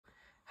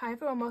Hi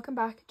everyone, welcome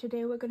back.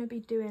 Today we're going to be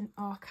doing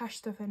our cash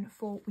stuffing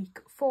for week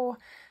 4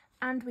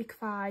 and week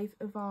 5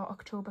 of our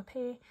October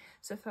pay.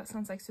 So if that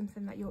sounds like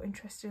something that you're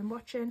interested in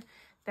watching,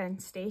 then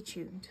stay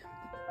tuned.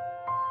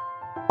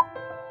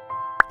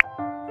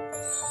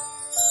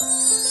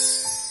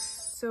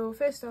 So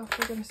first off,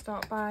 we're going to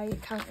start by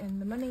counting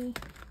the money.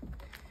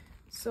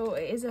 So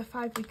it is a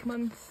 5-week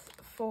month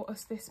for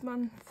us this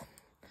month.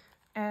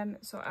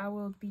 So I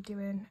will be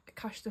doing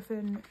cash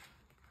stuffing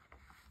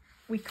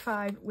week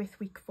 5 with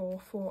week 4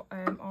 for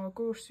our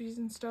groceries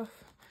and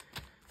stuff.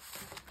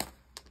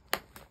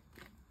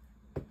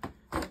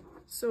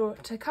 So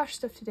to cash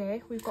stuff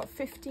today, we've got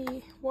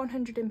 50,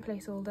 100 in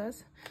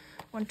placeholders,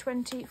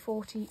 120,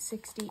 40,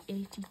 60,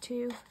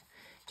 82,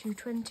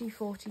 220,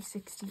 40,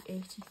 60,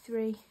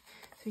 83,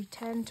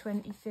 310,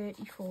 20,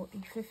 30,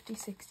 40, 50,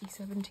 60,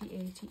 70,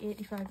 80,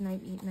 85,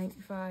 90,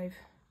 95,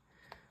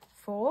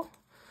 4,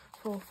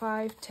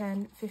 5,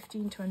 10,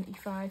 15,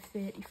 25,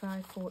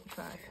 35,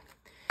 45.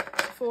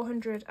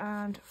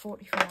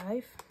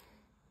 445.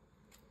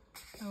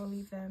 I will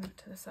leave them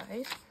to the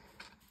side.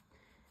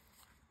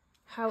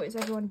 How is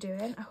everyone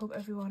doing? I hope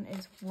everyone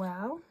is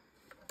well.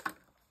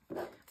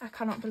 I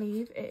cannot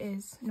believe it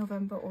is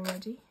November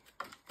already.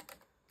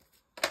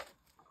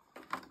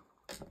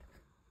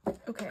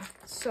 Okay,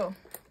 so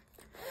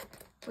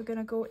we're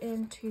gonna go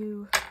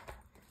into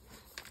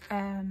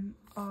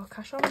our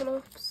cash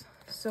envelopes.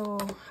 So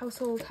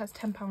household has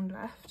 £10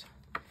 left.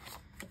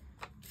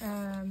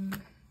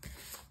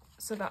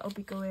 So that'll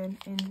be going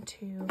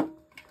into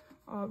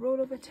our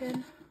rollover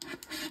tin.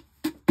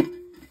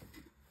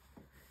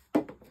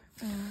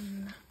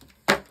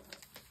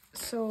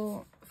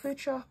 So food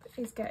shop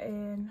is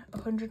getting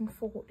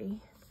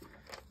 140.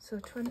 So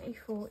 20,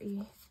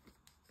 40,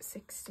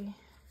 60,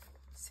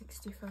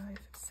 65,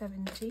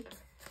 70,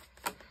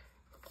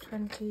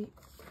 20,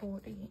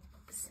 40,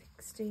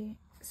 60,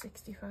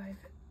 65,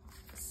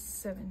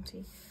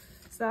 70.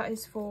 So that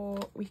is for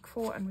week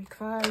 4 and week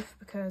 5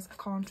 because I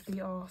can't be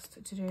asked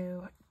to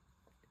do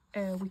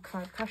week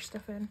 5 cash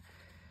stuffing.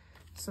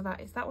 So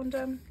that is that one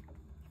done.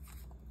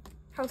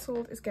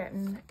 Household is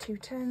getting 2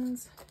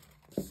 tins.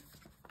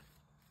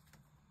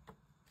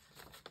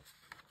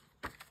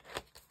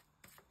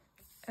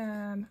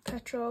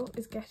 Petrol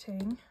is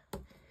getting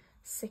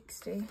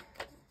 60.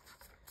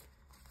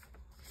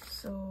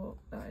 So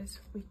that is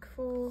week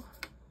 4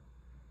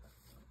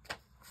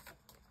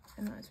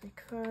 and that is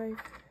week 5.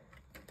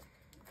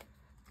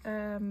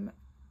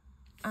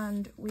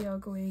 And we are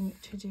going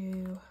to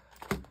do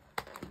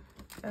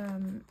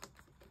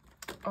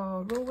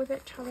our roll with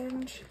it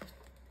challenge.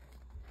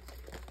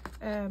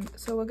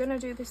 So we're going to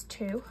do this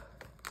too.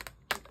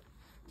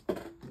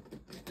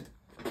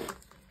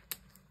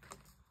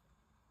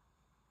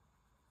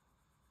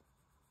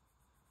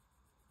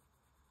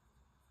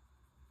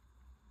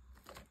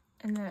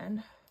 And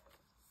then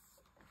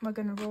we're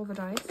going to roll the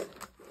dice.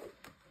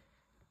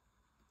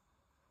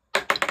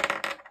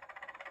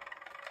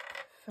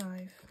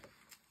 5.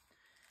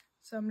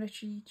 So I'm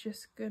literally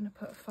just going to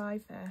put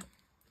 5 there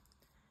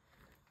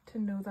to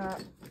know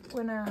that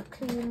when I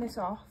clean this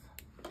off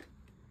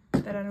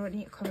that I don't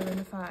need to colour in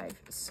the 5.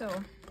 So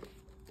I'm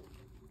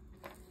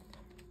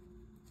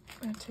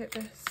going to take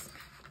this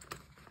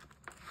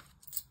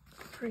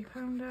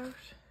 £3 out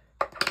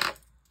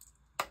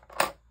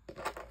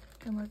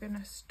and we're going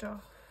to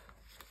stuff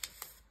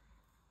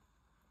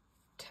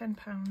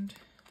 £10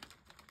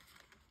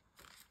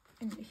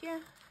 into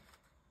here.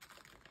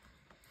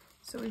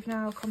 So we've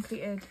now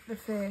completed the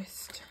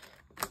first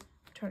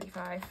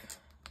 25,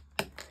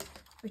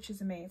 which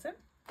is amazing.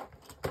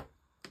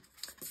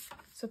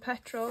 So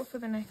petrol for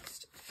the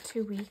next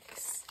 2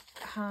 weeks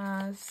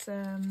has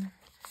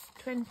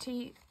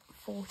 20,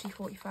 40,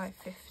 45,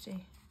 50. So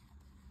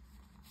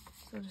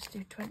we'll just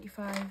do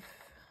 25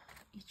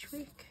 each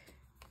week.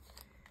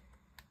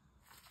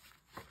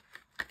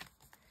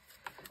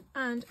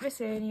 And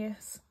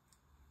miscellaneous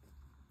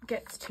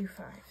gets 2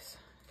 5s.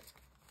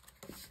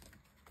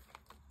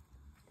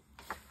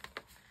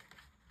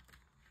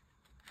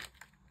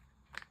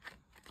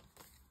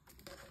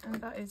 And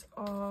that is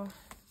our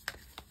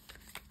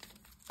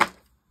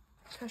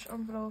cash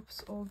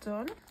envelopes all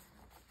done.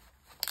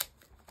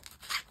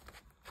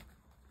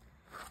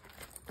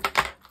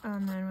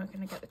 And then we're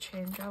going to get the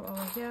change out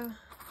over here.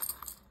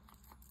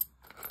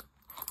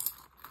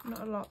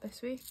 Not a lot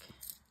this week.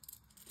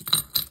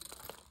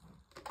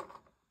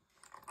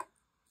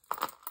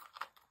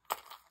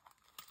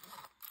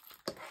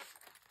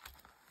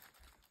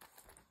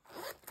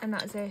 And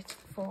that is it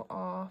for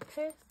our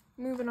pay.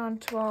 Moving on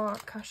to our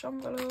cash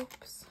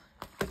envelopes.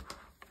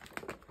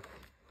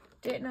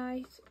 Date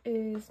night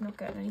is not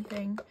getting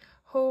anything.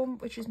 Home,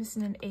 which is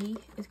missing an E,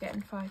 is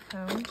getting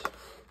 £5.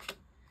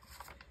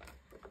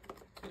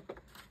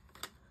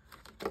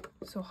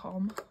 So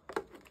home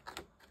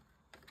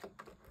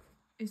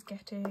is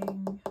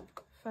getting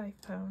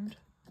 £5.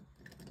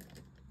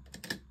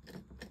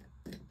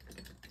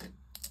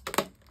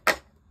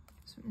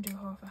 So we can do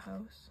half a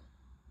house.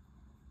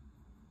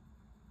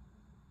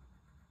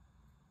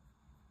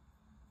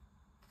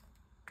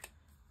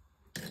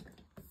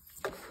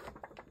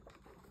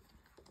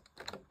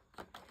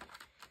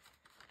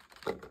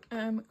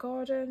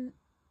 Gordon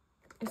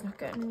is not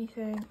getting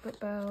anything, but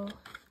Belle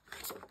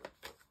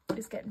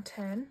is getting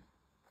 10.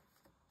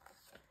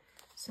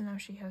 So now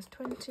she has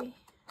 20.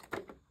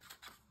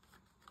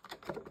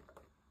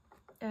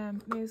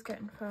 May's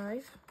getting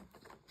 5.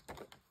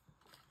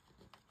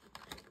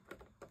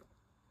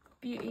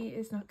 Beauty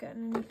is not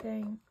getting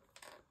anything.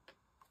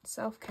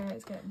 Self-care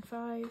is getting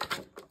 5.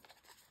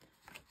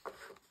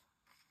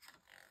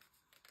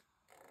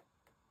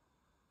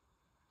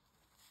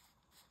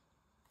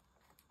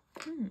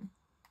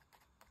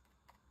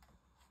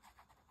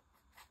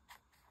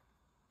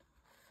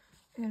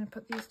 I'm going to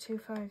put these 2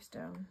 5s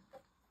down.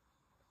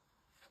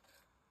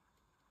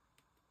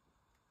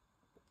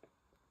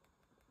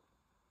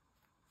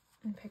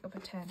 And pick up a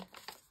 10.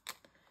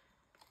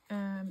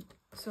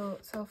 So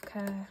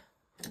self-care,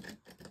 I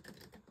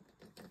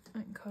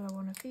can colour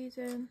one of these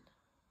in.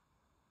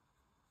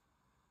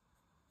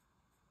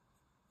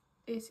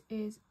 This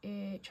is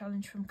a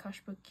challenge from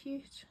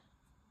CashButCute,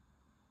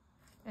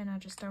 and I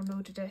just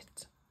downloaded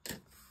it.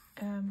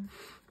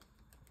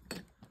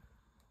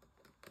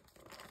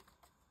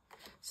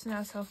 So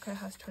now self-care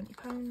has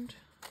 £20.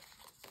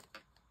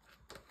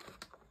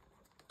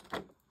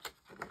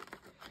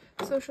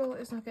 Social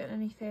is not getting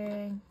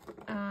anything,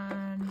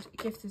 and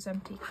gift is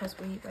empty because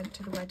we went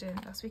to the wedding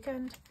last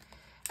weekend.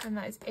 And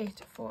that is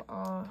it for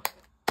our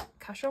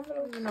cash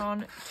envelope. Moving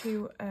on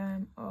to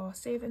our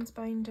savings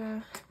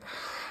binder.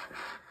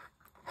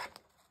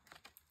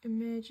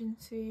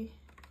 Emergency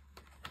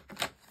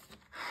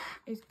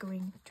is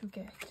going to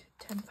get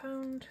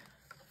 £10.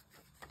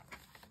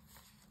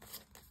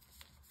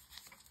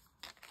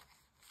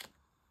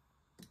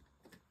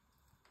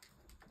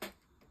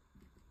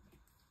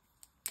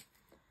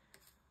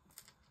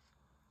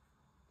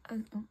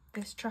 And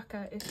this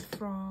tracker is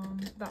from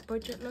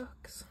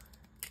ThatBudgetLux.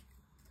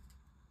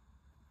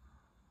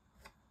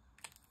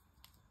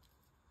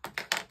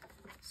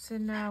 So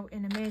now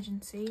in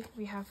emergency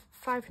we have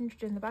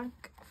 500 in the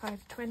bank,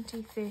 5,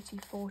 20, 30,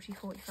 40,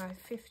 45,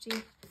 50.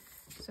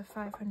 So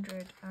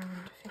 £550.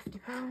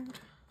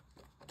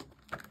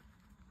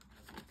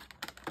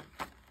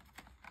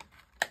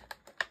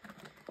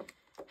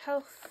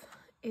 Health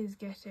is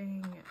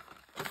getting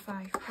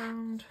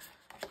 £5.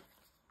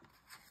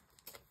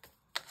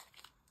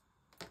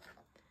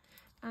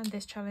 And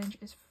this challenge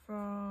is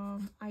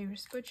from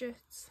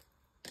IrisBudgets.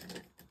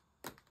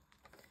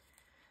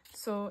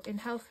 So in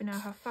health we now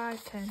have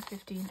 5, 10,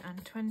 15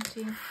 and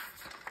 20.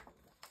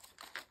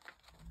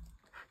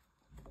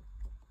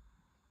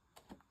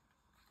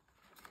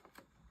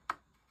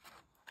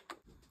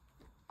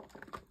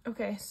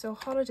 Okay, so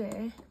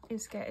Holiday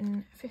is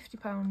getting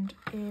 £50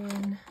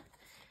 in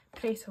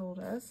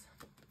placeholders,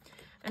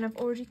 and I've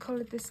already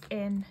coloured this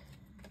in.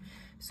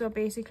 So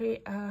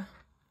basically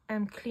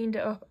cleaned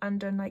it up and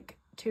done like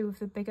 2 of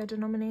the bigger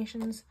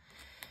denominations.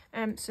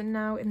 So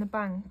now in the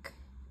bank,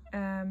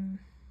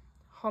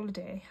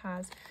 Holiday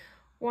has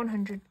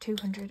 £100,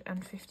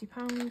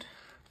 £250.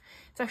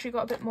 It's actually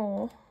got a bit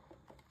more.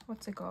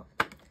 What's it got?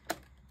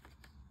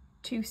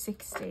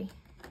 £260.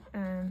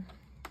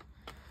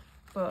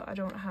 But I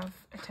don't have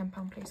a £10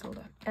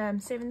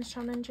 placeholder. Savings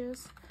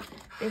challenges.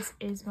 This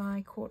is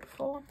my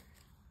Q4,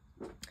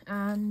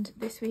 and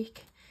this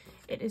week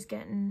it is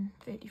getting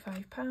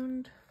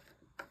 £35.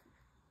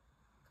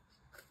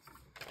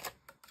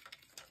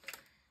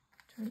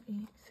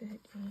 20, 30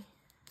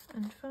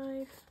 and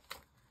 5.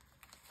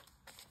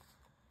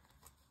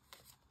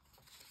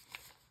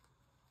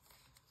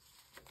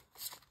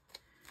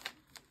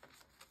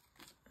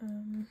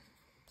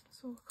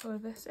 So we'll colour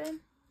this in.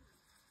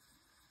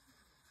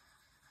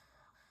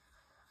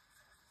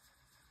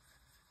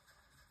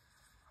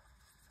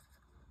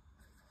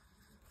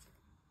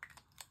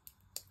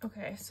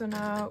 Okay, so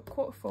now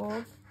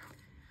Q4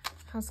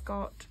 has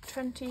got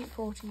 20,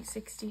 40,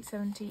 60,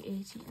 70,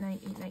 80,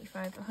 90,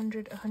 95,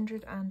 100,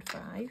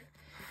 105.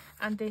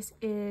 And this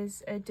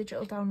is a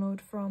digital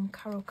download from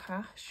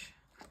CaroCash.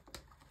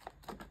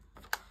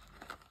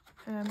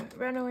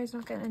 Renault is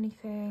not getting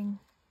anything.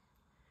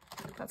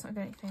 That's not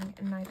getting anything,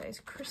 and neither is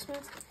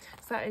Christmas.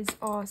 So that is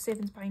our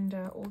savings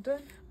binder all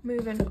done.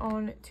 Moving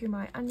on to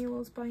my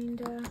annuals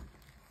binder.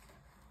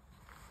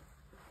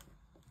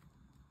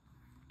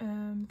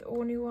 The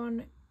only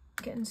one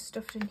getting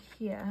stuffed in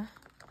here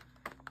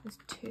is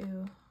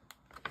 2.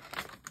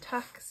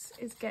 Tax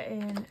is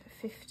getting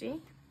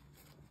 50.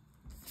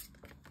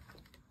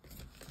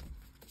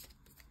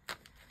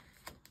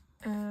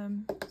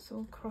 So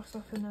we'll cross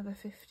off another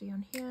 50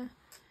 on here.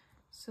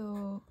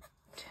 So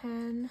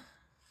 10,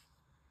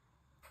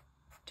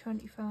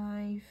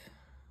 25,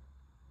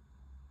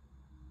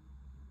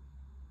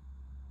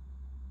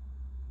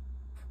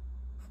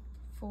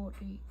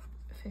 40,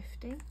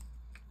 50.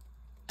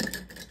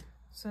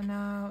 So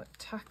now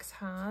tax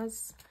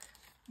has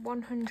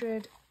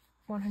 100,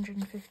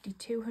 150,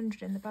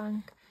 200 in the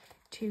bank,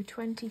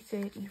 220,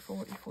 30,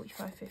 40,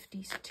 45,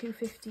 50, so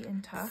 250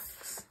 in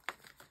tax.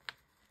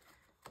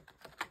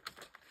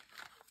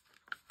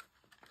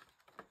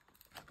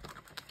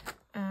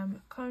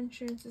 Car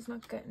insurance is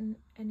not getting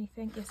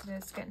anything. Yes, it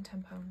is getting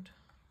 £10.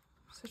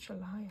 Such a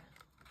liar.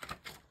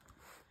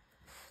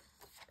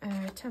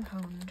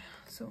 £10.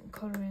 So I'm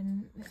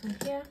colouring this one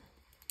here.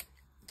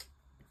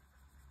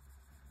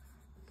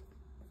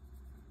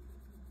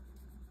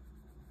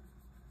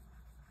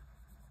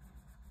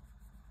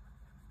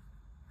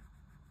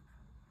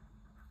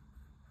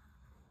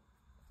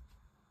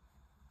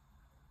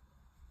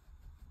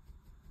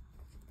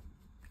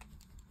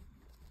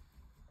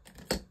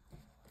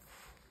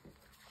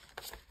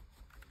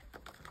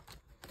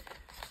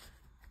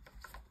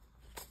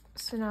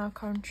 So now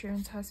car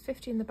insurance has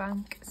 50 in the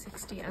bank,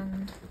 60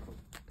 and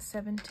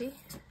 70.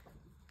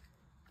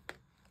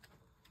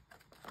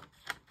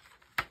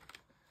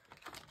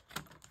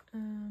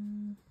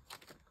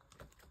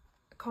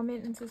 Car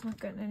maintenance is not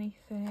getting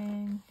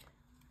anything.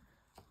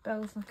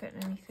 Belle's not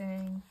getting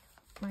anything.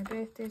 My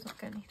birthday's not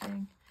getting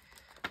anything.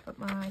 But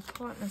my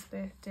partner's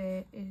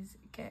birthday is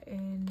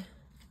getting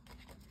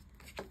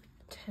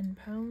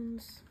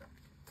 £10.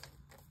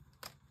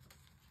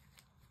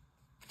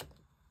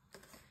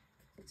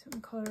 So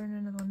I'm colouring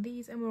another one of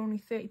these, and we're only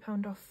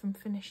 £30 off from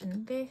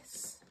finishing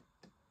this,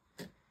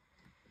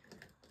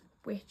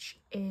 which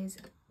is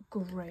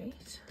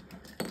great.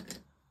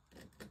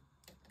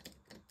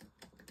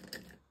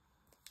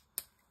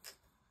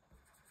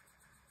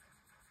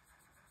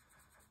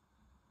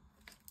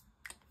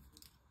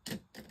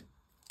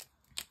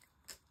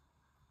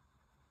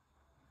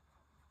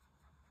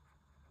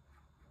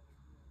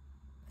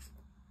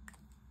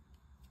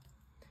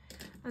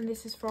 And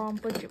this is from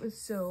Budget with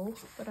Zoe,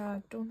 but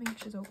I don't think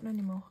she's open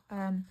anymore.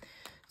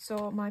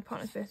 So my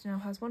partner's birthday now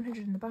has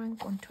 100 in the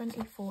bank,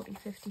 120, 40,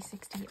 50,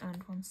 60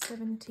 and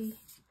 170.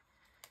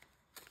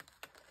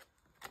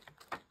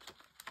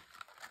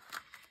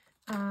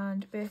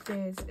 And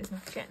birthdays is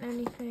not getting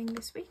anything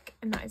this week,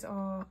 and that is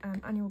our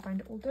annual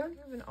binder all done.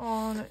 Moving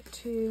on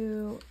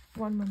to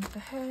 1 month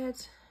ahead.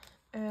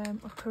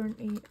 We're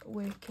currently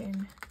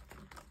working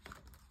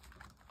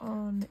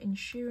on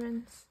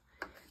insurance,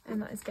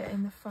 and that is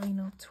getting the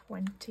final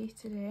 20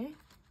 today.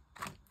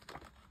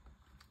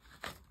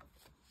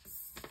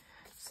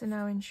 So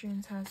now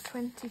insurance has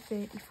 20,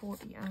 30,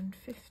 40 and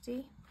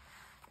 50.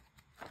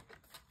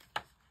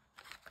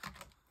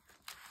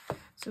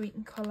 So we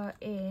can colour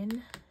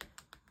in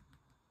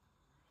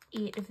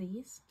 8 of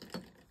these.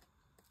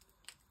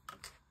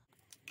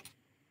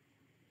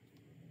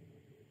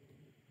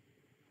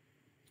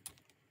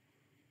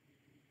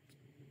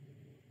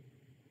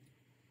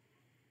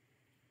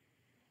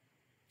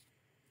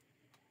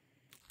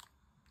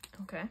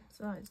 Okay,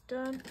 so that is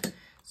done.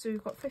 So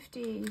we've got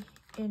 50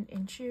 in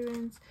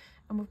insurance,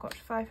 and we've got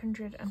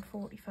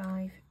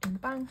 545 in the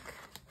bank.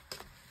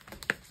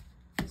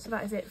 So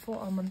that is it for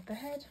our month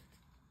ahead.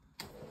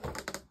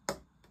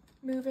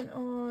 Moving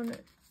on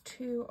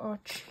to our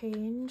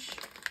change.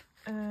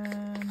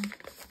 I'm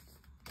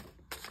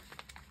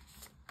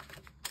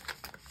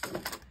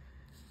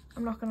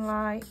not gonna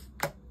lie,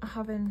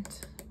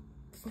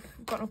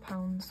 we've got no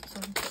pounds, so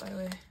I can put that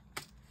away.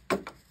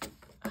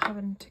 I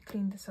haven't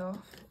cleaned this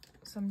off,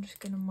 so I'm just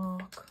gonna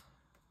mark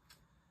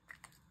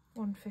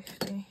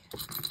 150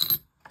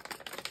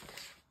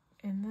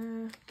 in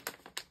there,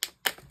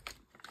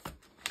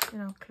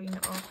 and I'll clean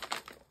it off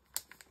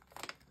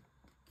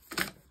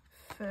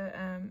for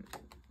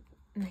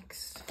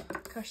next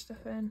cash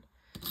stuff in,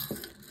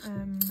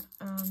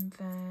 and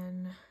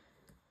then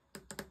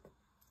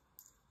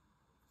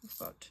we've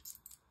got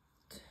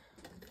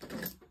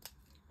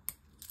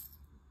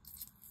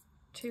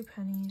 2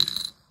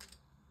 pennies,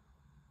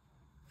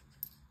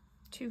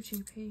 2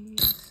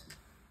 2p's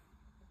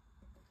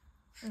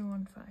and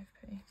 1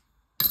 5p.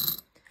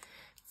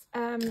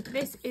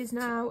 This is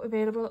now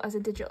available as a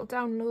digital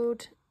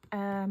download,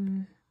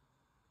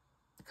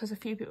 because a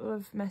few people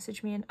have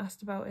messaged me and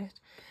asked about it.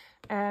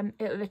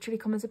 It'll literally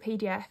come as a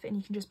PDF and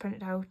you can just print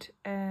it out.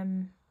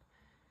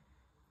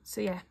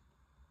 So yeah,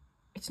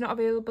 it's not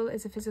available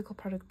as a physical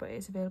product, but it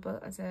is available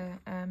as a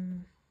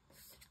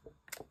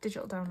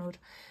digital download.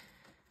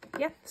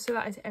 Yeah, so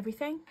that is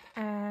everything.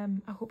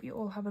 I hope you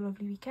all have a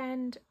lovely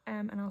weekend,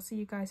 and I'll see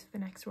you guys for the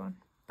next one.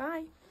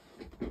 Bye.